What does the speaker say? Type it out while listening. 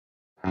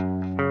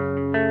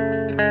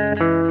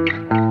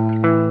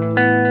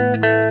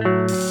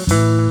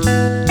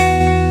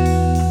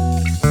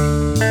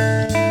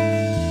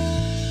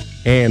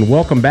And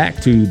welcome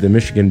back to the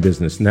Michigan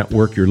Business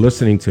Network. You're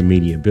listening to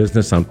Media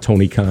Business. I'm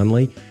Tony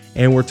Conley,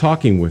 and we're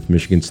talking with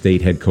Michigan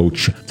State head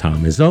coach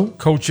Tom Izzo.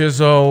 Coach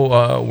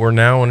Izzo, we're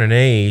now in an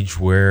age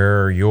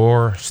where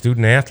your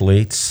student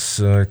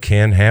athletes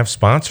can have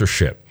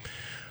sponsorship.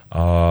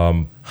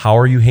 How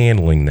are you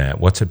handling that?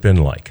 What's it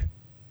been like?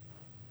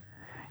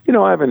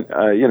 I haven't,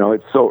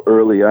 it's so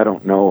early. I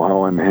don't know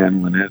how I'm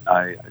handling it.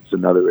 It's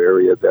another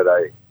area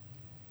that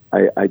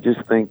I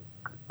just think,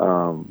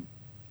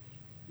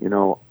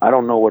 I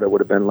don't know what it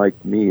would have been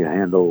like me to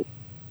handle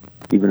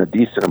even a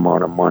decent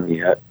amount of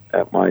money at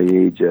my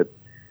age at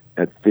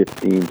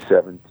 15,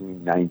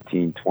 17,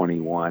 19,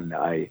 21.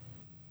 I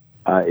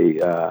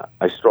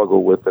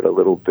struggle with it a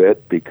little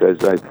bit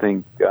because I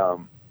think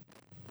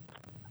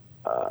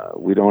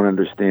we don't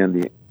understand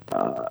the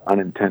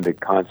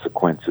unintended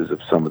consequences of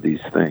some of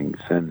these things.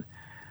 And,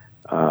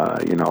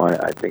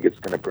 I think it's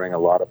going to bring a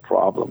lot of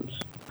problems.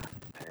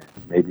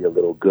 Maybe a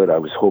little good. I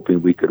was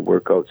hoping we could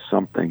work out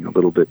something a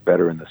little bit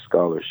better in the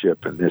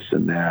scholarship and this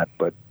and that.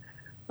 But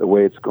the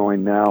way it's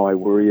going now, I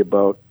worry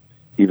about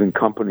even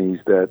companies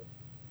that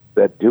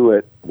do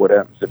it. What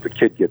happens if a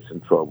kid gets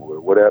in trouble, or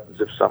what happens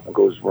if something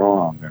goes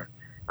wrong, or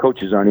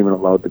coaches aren't even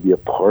allowed to be a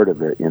part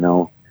of it,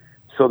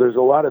 So there's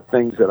a lot of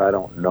things that I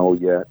don't know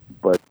yet.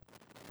 But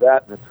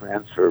that and the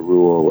transfer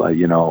rule, I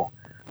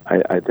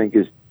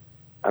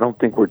don't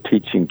think we're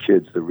teaching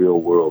kids the real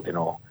world,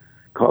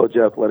 College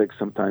athletics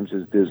sometimes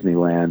is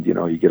Disneyland.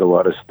 You get a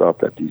lot of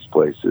stuff at these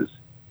places.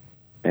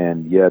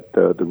 And yet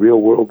the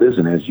real world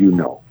isn't, as you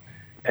know.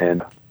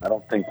 And I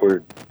don't think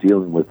we're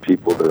dealing with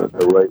people the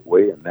right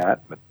way in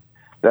that. But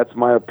that's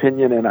my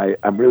opinion, and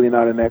I'm really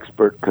not an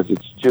expert because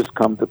it's just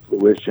come to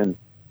fruition.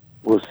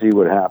 We'll see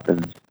what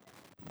happens.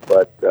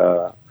 But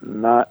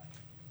not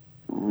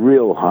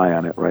real high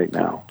on it right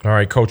now. All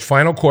right, Coach,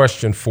 final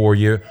question for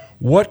you.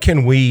 What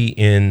can we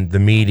in the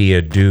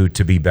media do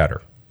to be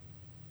better?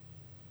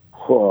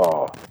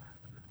 Oh,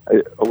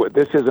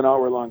 this is an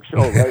hour-long show,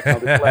 right? Now,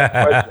 this last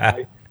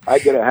question, I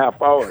get a half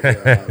hour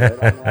there,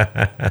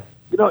 right?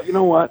 You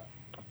know what?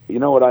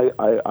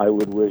 I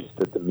would wish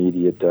that the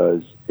media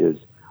does is,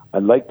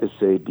 I'd like to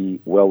say,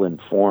 be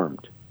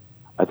well-informed.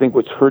 I think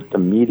what's hurt the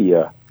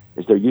media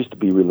is there used to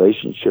be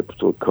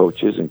relationships with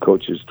coaches, and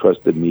coaches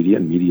trusted media,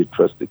 and media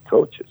trusted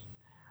coaches.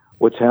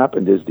 What's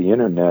happened is the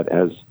Internet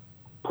has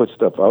put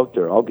stuff out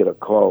there. I'll get a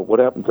call. What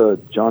happened to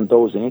John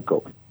Doe's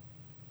ankle?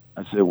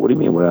 I said, what do you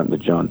mean what happened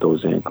to John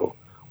Doe's ankle?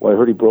 Well, I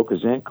heard he broke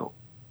his ankle.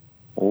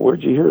 Well,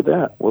 where'd you hear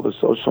that? Well, the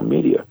social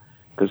media,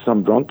 because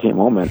some drunk came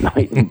home at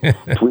night and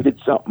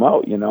tweeted something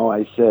out.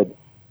 I said,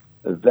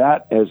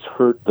 that has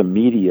hurt the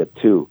media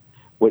too.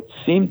 What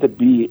seemed to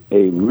be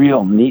a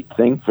real neat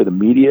thing for the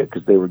media,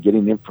 because they were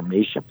getting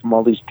information from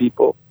all these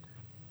people,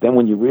 then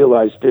when you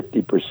realize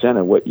 50%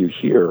 of what you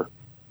hear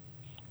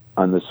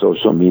on the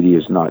social media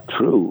is not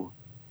true,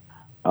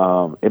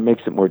 it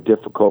makes it more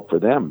difficult for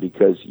them,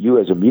 because you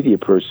as a media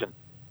person,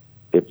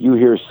 if you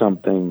hear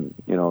something,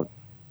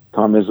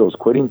 Tom Izzo's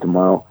quitting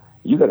tomorrow,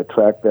 you got to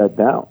track that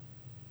down.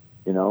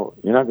 You're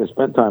not going to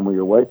spend time with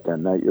your wife that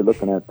night. You're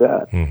looking at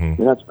that. Mm-hmm.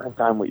 You're not spending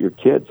time with your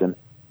kids.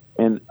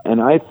 And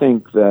I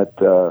think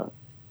that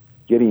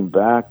getting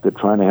back to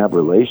trying to have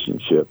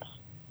relationships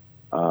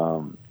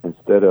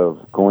instead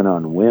of going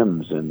on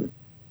whims and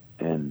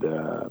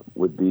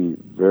would be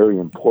very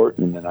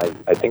important. And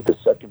I think the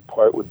second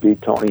part would be,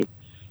 Tony,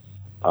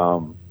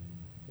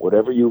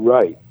 whatever you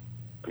write,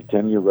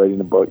 pretend you're writing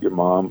about your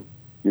mom,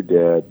 your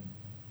dad,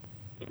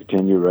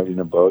 pretend you're writing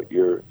about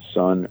your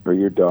son or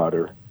your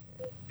daughter,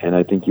 and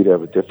I think you'd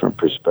have a different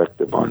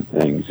perspective on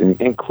things,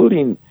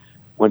 including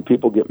when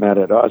people get mad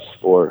at us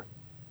for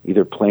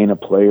either playing a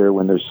player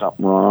when there's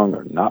something wrong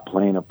or not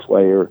playing a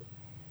player.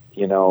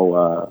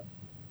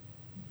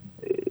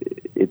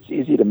 It's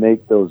easy to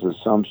make those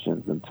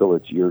assumptions until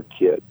it's your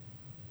kid.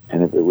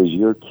 And if it was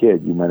your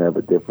kid, you might have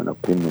a different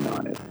opinion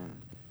on it.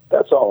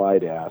 That's all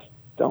I'd ask.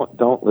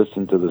 Don't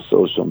listen to the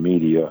social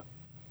media,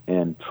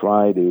 and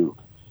try to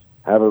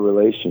have a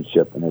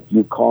relationship. And if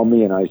you call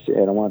me and I say,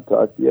 hey, I don't want to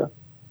talk to you,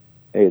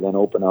 hey, then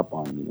open up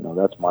on me.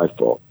 That's my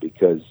fault,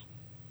 because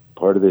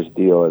part of this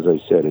deal, as I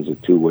said, is a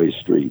two-way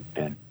street.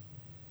 And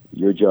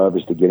your job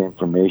is to get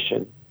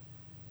information,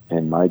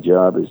 and my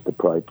job is to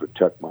probably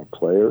protect my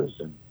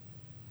players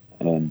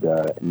and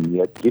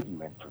yet give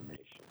you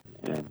information.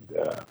 And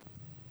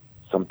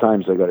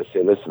sometimes I got to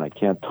say, listen, I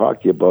can't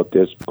talk to you about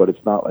this, but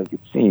it's not like it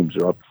seems,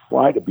 or I'll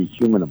try to be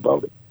human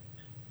about it.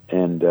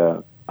 And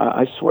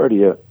I swear to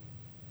you,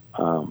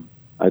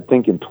 I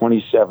think in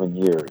 27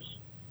 years,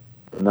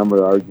 the number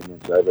of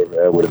arguments I've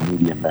ever had with a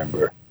media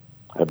member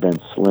have been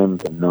slim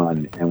to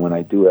none. And when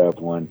I do have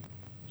one,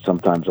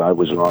 sometimes I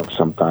was wrong,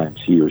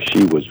 sometimes he or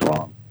she was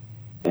wrong.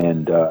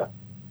 And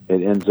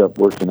it ends up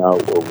working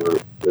out where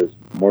there's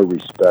more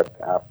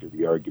respect after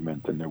the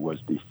argument than there was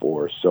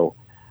before. So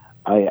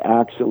I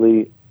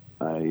actually,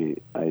 as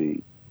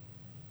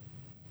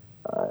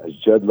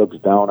Judd looks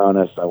down on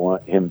us, I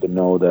want him to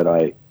know that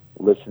I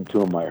listened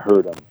to him, I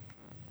heard him,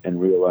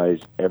 and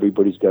realized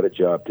everybody's got a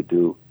job to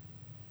do.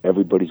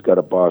 Everybody's got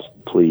a boss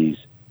to please,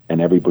 and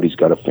everybody's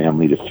got a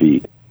family to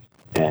feed.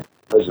 And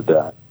because of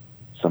that,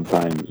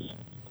 sometimes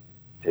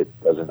it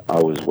doesn't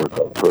always work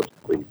out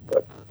perfectly,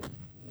 but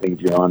I think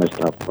if you're honest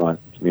and upfront,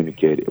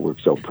 communicate, it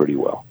works out pretty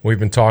well. We've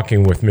been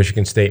talking with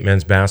Michigan State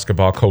men's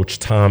basketball coach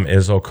Tom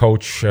Izzo.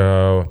 Coach,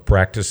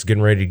 practice is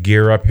getting ready to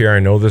gear up here. I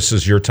know this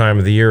is your time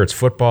of the year. It's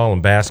football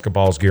and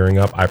basketball is gearing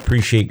up. I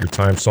appreciate your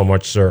time so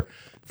much, sir.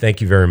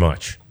 Thank you very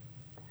much.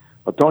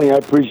 Well, Tony, I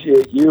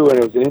appreciate you, and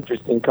it was an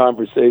interesting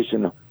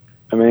conversation.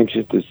 I'm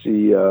anxious to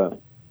see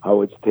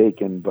how it's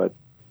taken, but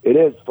it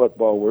is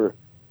football. We're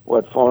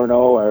 4-0.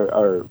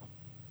 Our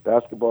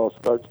basketball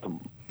starts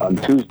on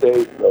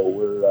Tuesday, so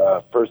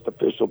we're first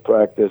official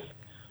practice,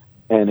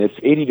 and it's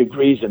 80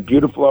 degrees and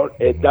beautiful out.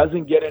 It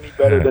doesn't get any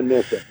better than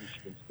this at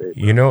Michigan State.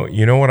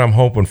 You know what I'm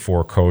hoping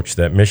for, Coach,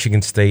 that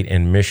Michigan State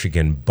and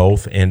Michigan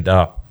both end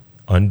up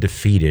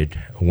undefeated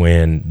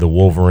when the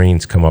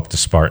Wolverines come up to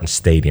Spartan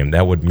Stadium.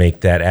 That would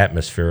make that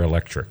atmosphere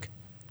electric.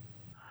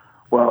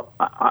 Well,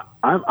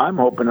 I'm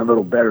hoping a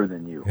little better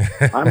than you.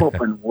 I'm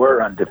hoping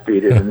we're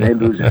undefeated and they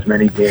lose as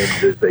many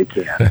games as they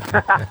can.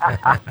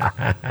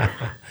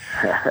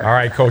 All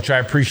right, Coach, I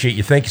appreciate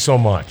you. Thank you so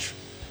much.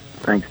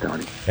 Thanks,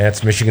 Tony.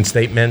 That's Michigan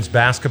State men's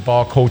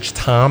basketball coach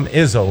Tom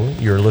Izzo.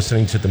 You're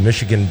listening to the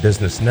Michigan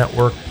Business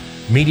Network.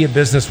 Media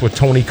Business with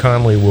Tony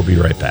Conley. We'll be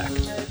right back.